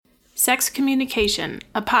Sex Communication,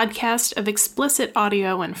 a podcast of explicit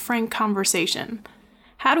audio and frank conversation.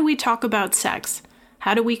 How do we talk about sex?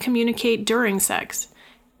 How do we communicate during sex?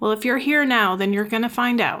 Well, if you're here now, then you're going to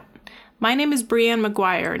find out. My name is Brianne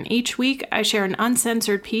McGuire, and each week I share an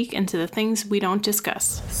uncensored peek into the things we don't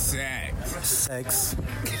discuss. Sex.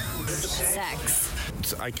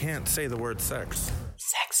 I can't say the word sex.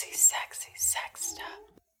 Sexy sex stuff.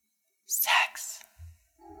 Sex.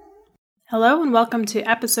 Hello and welcome to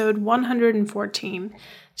episode 114.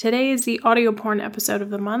 Today is the audio porn episode of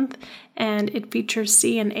the month, and it features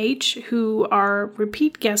C and H, who are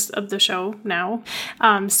repeat guests of the show now.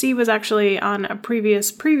 C was actually on a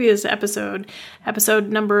previous episode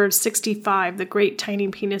number 65, The Great Tiny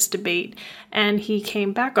Penis Debate, and he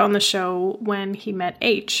came back on the show when he met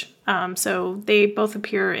H. So they both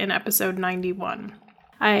appear in episode 91.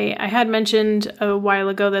 I had mentioned a while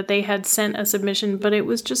ago that they had sent a submission, but it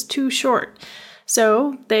was just too short.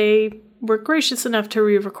 So they were gracious enough to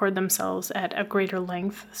re-record themselves at a greater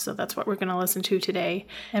length. So that's what we're going to listen to today.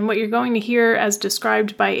 And what you're going to hear as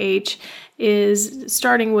described by H is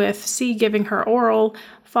starting with C giving her oral,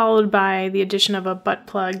 followed by the addition of a butt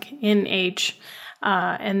plug in H.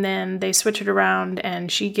 And then they switch it around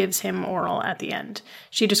and she gives him oral at the end.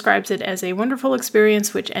 She describes it as a wonderful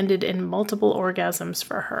experience which ended in multiple orgasms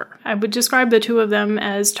for her. I would describe the two of them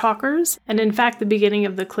as talkers, and in fact the beginning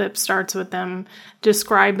of the clip starts with them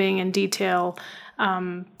describing in detail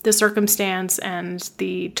the circumstance and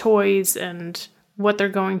the toys and what they're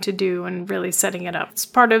going to do and really setting it up. It's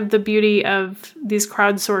part of the beauty of these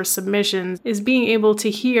crowdsourced submissions is being able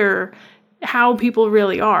to hear how people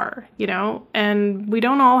really are, and we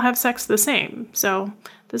don't all have sex the same. So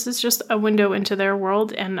this is just a window into their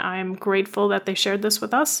world, and I'm grateful that they shared this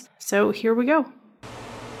with us. So here we go.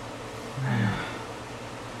 Oh,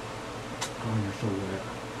 you're so wet.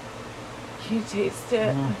 Can you taste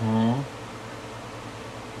it? Mm-hmm.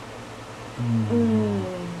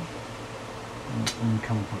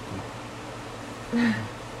 Come quickly.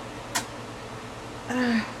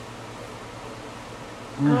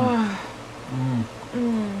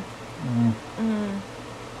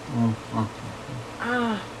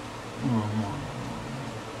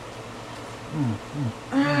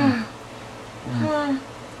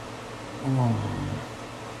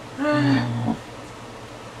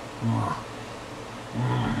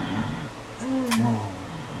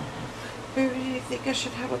 Baby, do you think I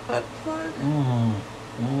should have a butt plug? Oh,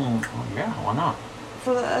 yeah, why not?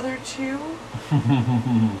 For the other two?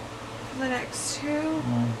 For the next two?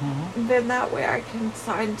 Mm-hmm. Then that way I can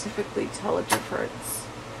scientifically tell a difference.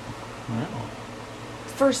 Yeah.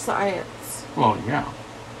 For science. Well, yeah.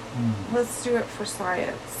 Let's do it for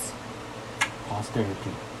science.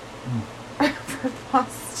 Posterity. For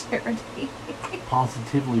posterity.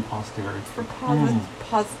 Positively posterity.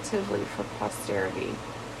 Positively for posterity.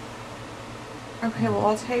 Okay, well,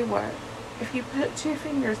 I'll tell you what. If you put 2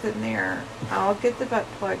 fingers in there, I'll get the butt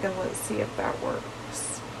plug and let's see if that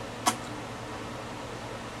works.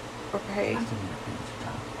 Okay?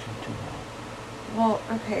 Well,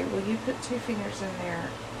 okay, well, you put 2 fingers in there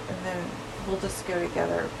and then we'll just go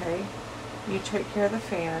together, okay? You take care of the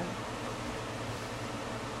fan.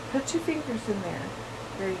 Put 2 fingers in there.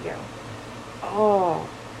 There you go. Oh.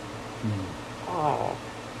 Oh.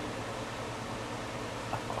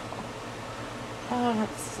 Oh,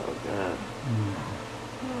 that's so good.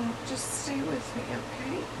 Oh, just stay with me,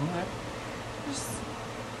 okay? Okay. Just,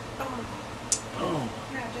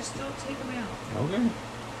 yeah, just don't take them out. Okay.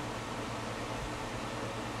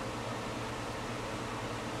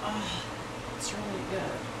 Oh, it's really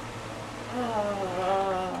good.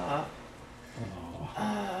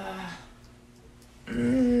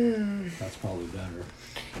 That's probably better.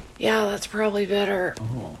 Yeah, that's probably better.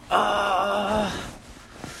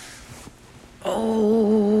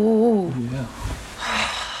 Oh. Yeah.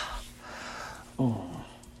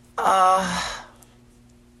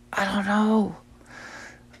 I don't know.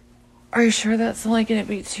 Are you sure that's only going to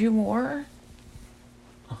be 2 more?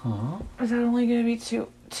 Is that only going to be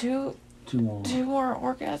two more. 2 more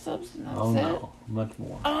orgasms and that's Oh, it? no. Much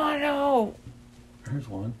more. Oh, I know. There's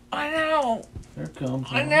one. I know. There it comes.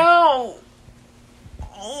 I know.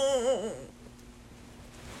 Oh.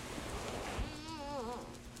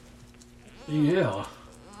 Yeah.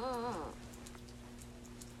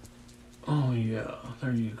 Oh, yeah.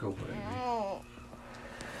 There you go, baby.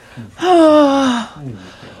 There you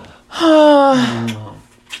go.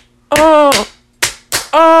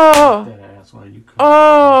 That ass while you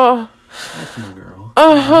come. That's my girl.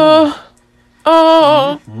 Oh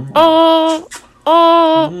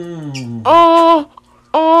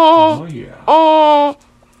yeah.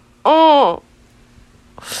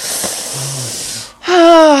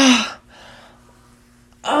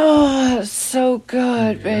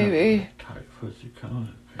 it, baby. Tight pussy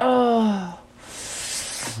coming. Oh.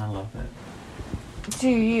 I love that. Do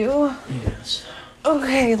you? Yes.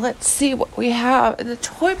 Okay, let's see what we have in the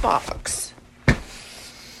toy box.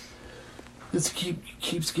 This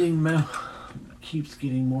keeps getting more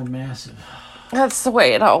massive. That's the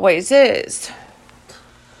way it always is.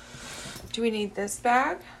 Do we need this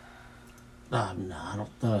bag? No, I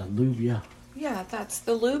don't. Lube, yeah. Yeah, that's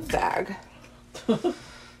the lube bag.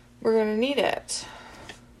 We're gonna need it.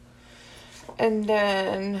 And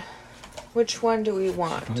then, which one do we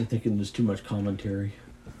want? I'm thinking there's too much commentary.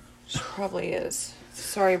 Probably is.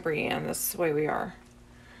 Sorry, Brienne. This is the way we are.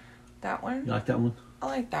 That one? You like that one? I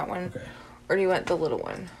like that one. Okay. Or do you want the little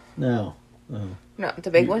one? No. No,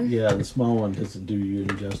 the big one? Yeah, the small one doesn't do you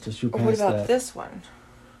any justice. You'll Or pass what about that. this one?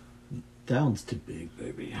 That one's too big,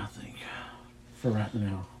 baby, I think. For right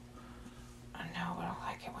now. I know, but I don't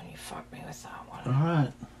like it when you fuck me with that one.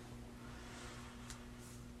 Alright.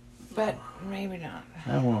 But maybe not.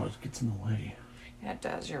 That one always gets in the way. Yeah, it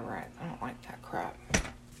does. You're right. I don't like that crap.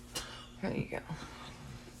 There you go.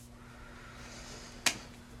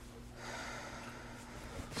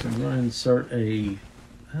 So I'm going to insert I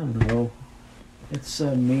don't know, it's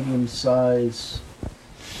a medium size.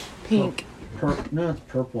 Pink. No, it's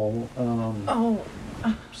purple. Oh.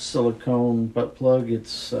 Silicone butt plug.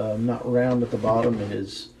 It's not round at the bottom. It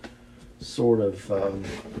is sort of, I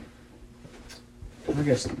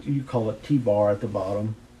guess you call it T-bar at the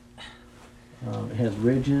bottom. It has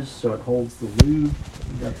ridges, so it holds the lube.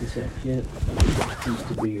 You got this at kit. Seems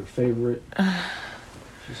to be your favorite.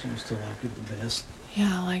 She seems to like it the best.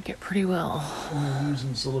 Yeah, I like it pretty well. I'm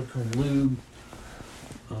using silicone lube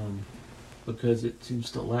because it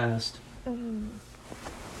seems to last. I know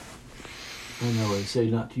they say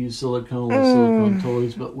not to use silicone with silicone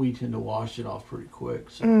toys, but we tend to wash it off pretty quick.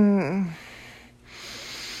 So.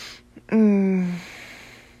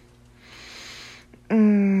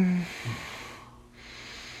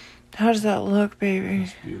 How does that look, baby?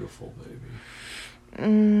 It's beautiful, baby.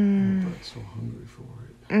 I'm so hungry for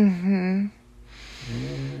it. And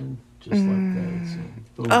just like that, it's in.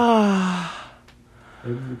 Boom.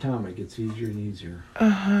 Every time it gets easier and easier.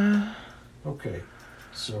 Okay,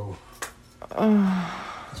 so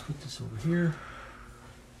let's put this over here.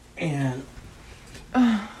 And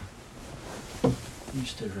you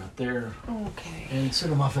stay right there. Okay. And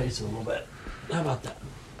sit on my face a little bit. How about that?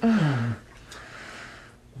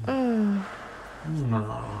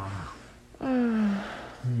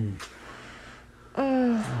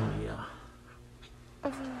 Oh yeah. I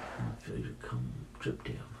feel you come drip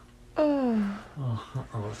down.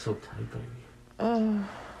 Oh, it's so tight, baby.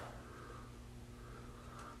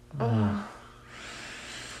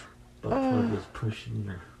 Butt plug is pushing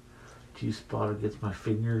your G-spot against my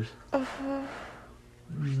fingers. I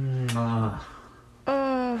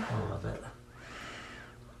love it.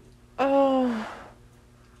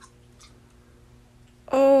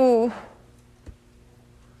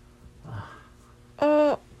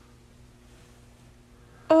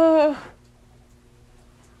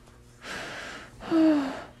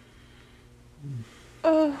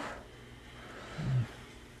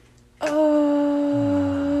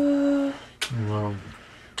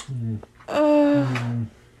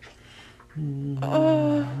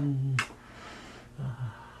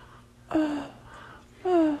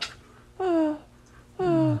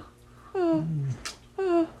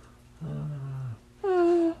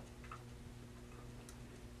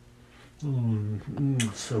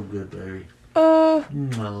 So good, baby. I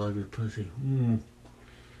love your pussy.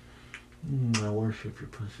 I worship your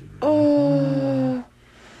pussy, baby.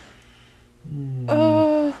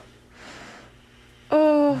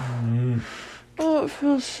 Oh, it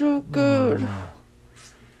feels so good.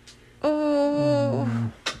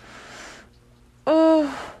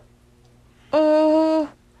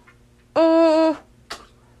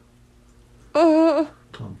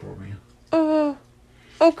 Come for me.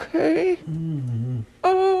 Okay.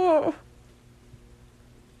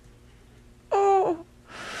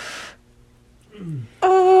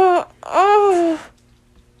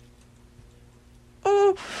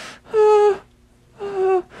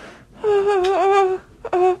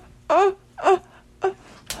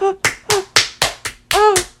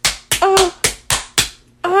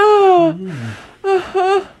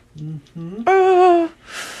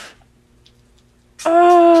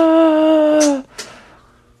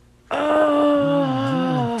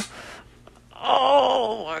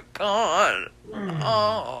 Oh my God.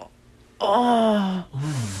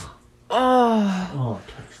 Oh, it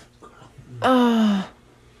tastes good.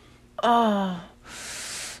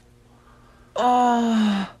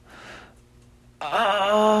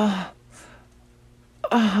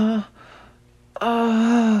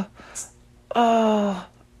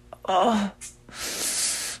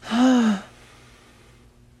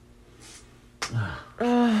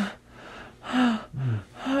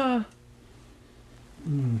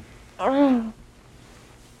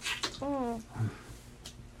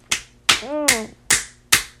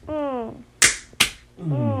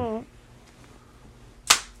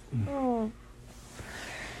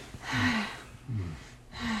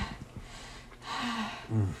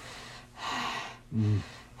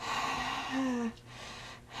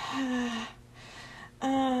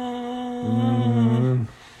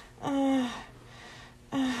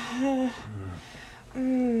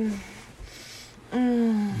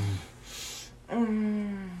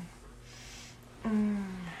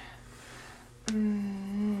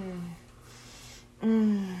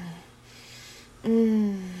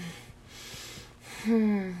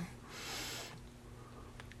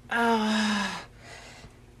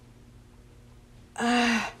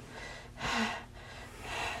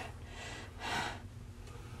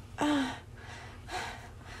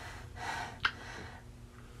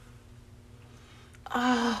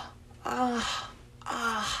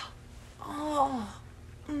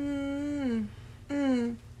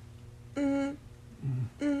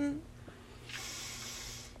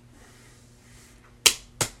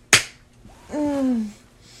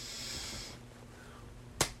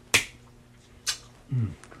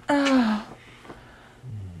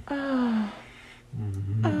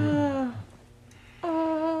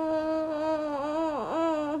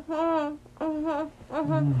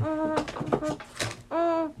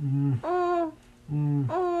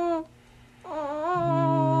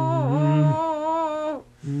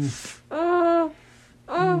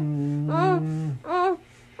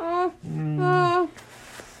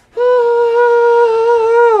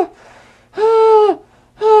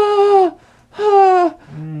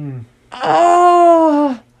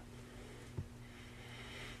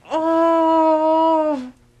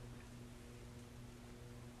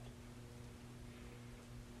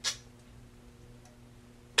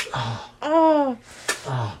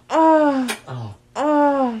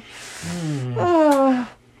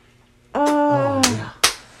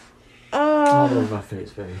 All over my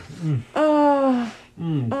face, baby.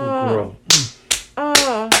 Good girl.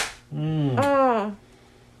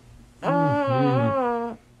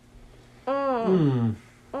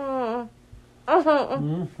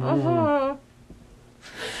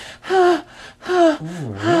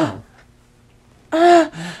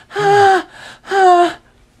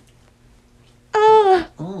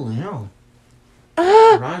 Oh, yeah.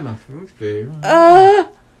 Right, my food, baby.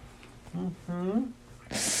 Oh my God.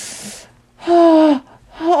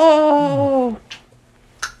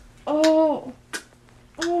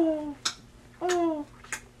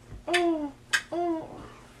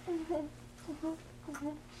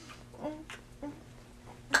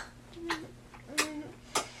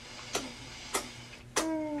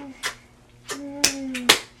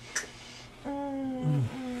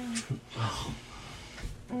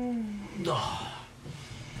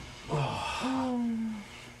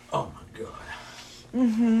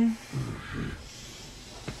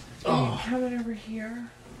 Coming over here.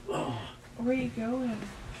 Where are you going?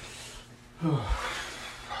 Look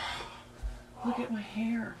at my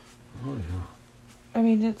hair. Oh, yeah. I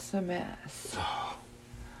mean, it's a mess. Oh,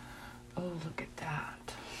 look at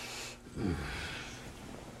that.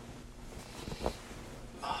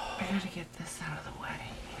 I gotta get this out of the way.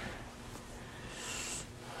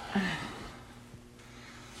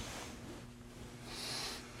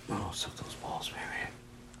 Oh, suck those balls, baby.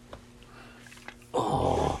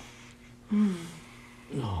 Oh. Oh,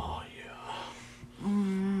 yeah.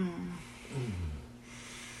 Oh.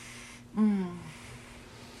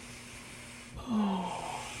 Oh.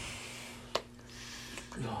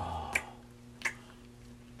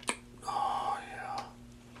 Oh, yeah.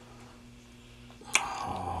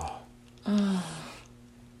 Oh.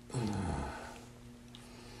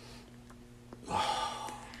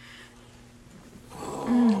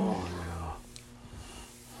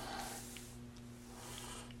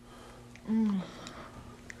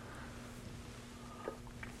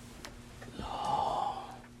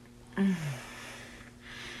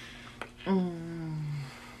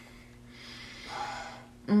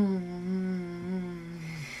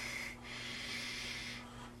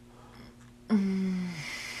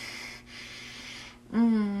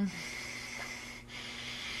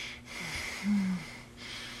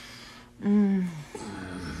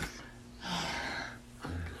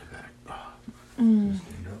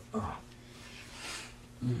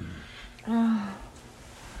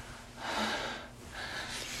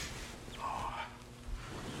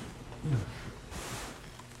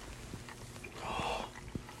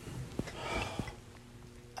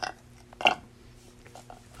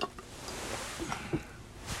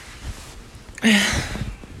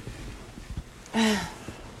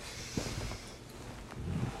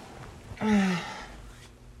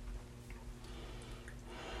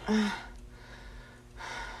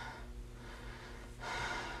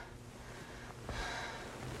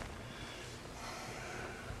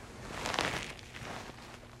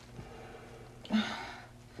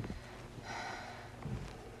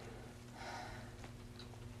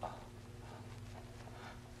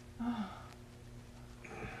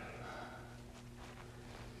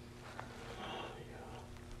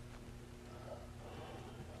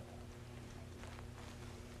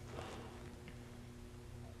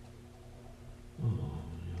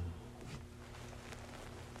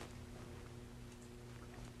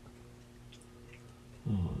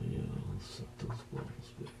 Oh yeah, I'll set those balls,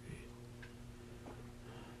 baby.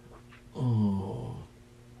 Oh.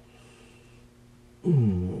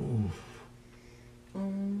 Mm.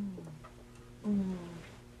 Mm. Mm.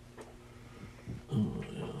 Oh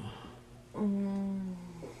yeah.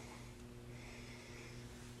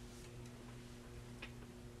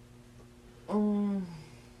 Mm.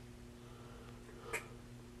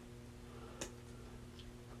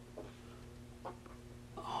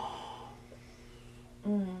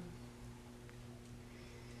 Mm.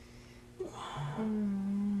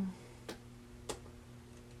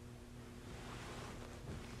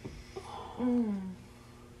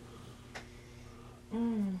 Mm.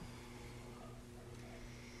 Mm.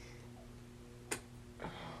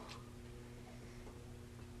 Mm.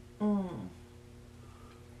 Mm.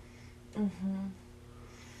 Mhm.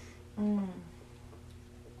 Mm.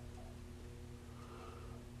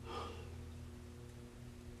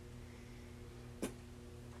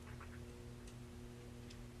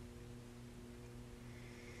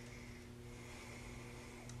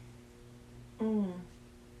 Mm.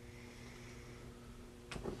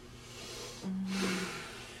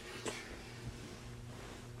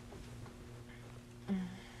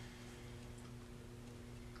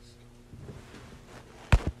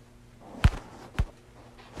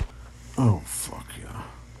 Oh fuck yeah.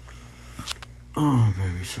 Oh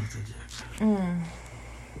baby, suck the dick. Mm.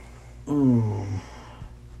 Oh.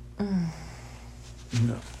 No.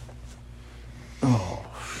 Oh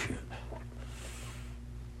shit.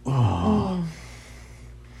 Oh.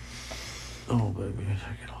 Oh baby,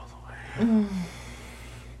 take it all the way. Oh.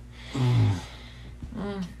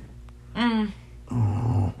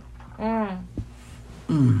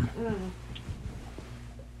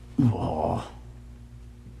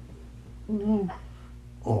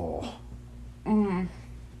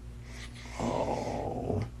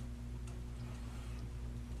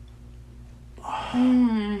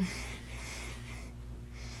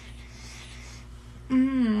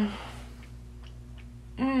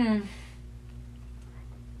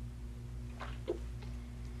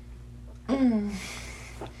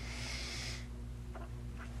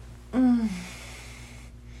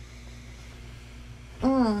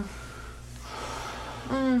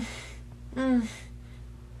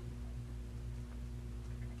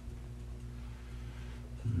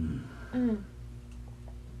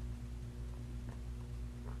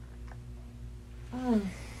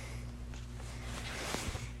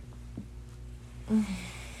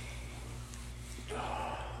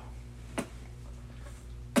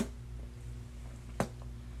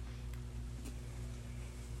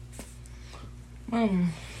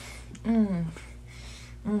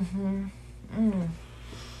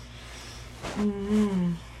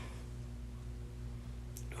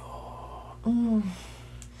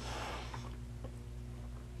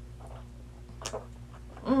 Oh.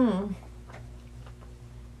 Oh.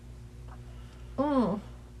 Oh.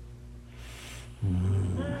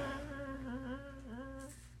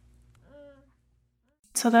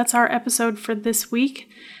 So that's our episode for this week.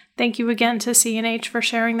 Thank you again to CNH for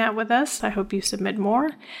sharing that with us. I hope you submit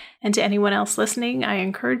more. And to anyone else listening, I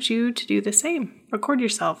encourage you to do the same. Record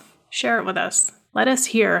yourself. Share it with us. Let us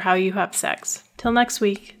hear how you have sex. Till next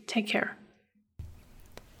week, take care.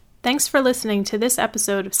 Thanks for listening to this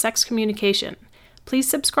episode of Sex Communication. Please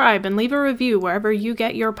subscribe and leave a review wherever you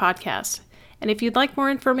get your podcast. And if you'd like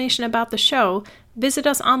more information about the show, visit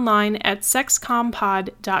us online at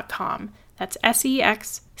sexcompod.com. That's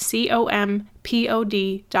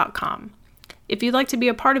sexcompod.com. If you'd like to be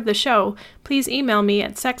a part of the show, please email me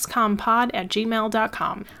at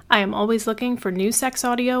sexcompod@gmail.com. I am always looking for new sex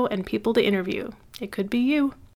audio and people to interview. It could be you.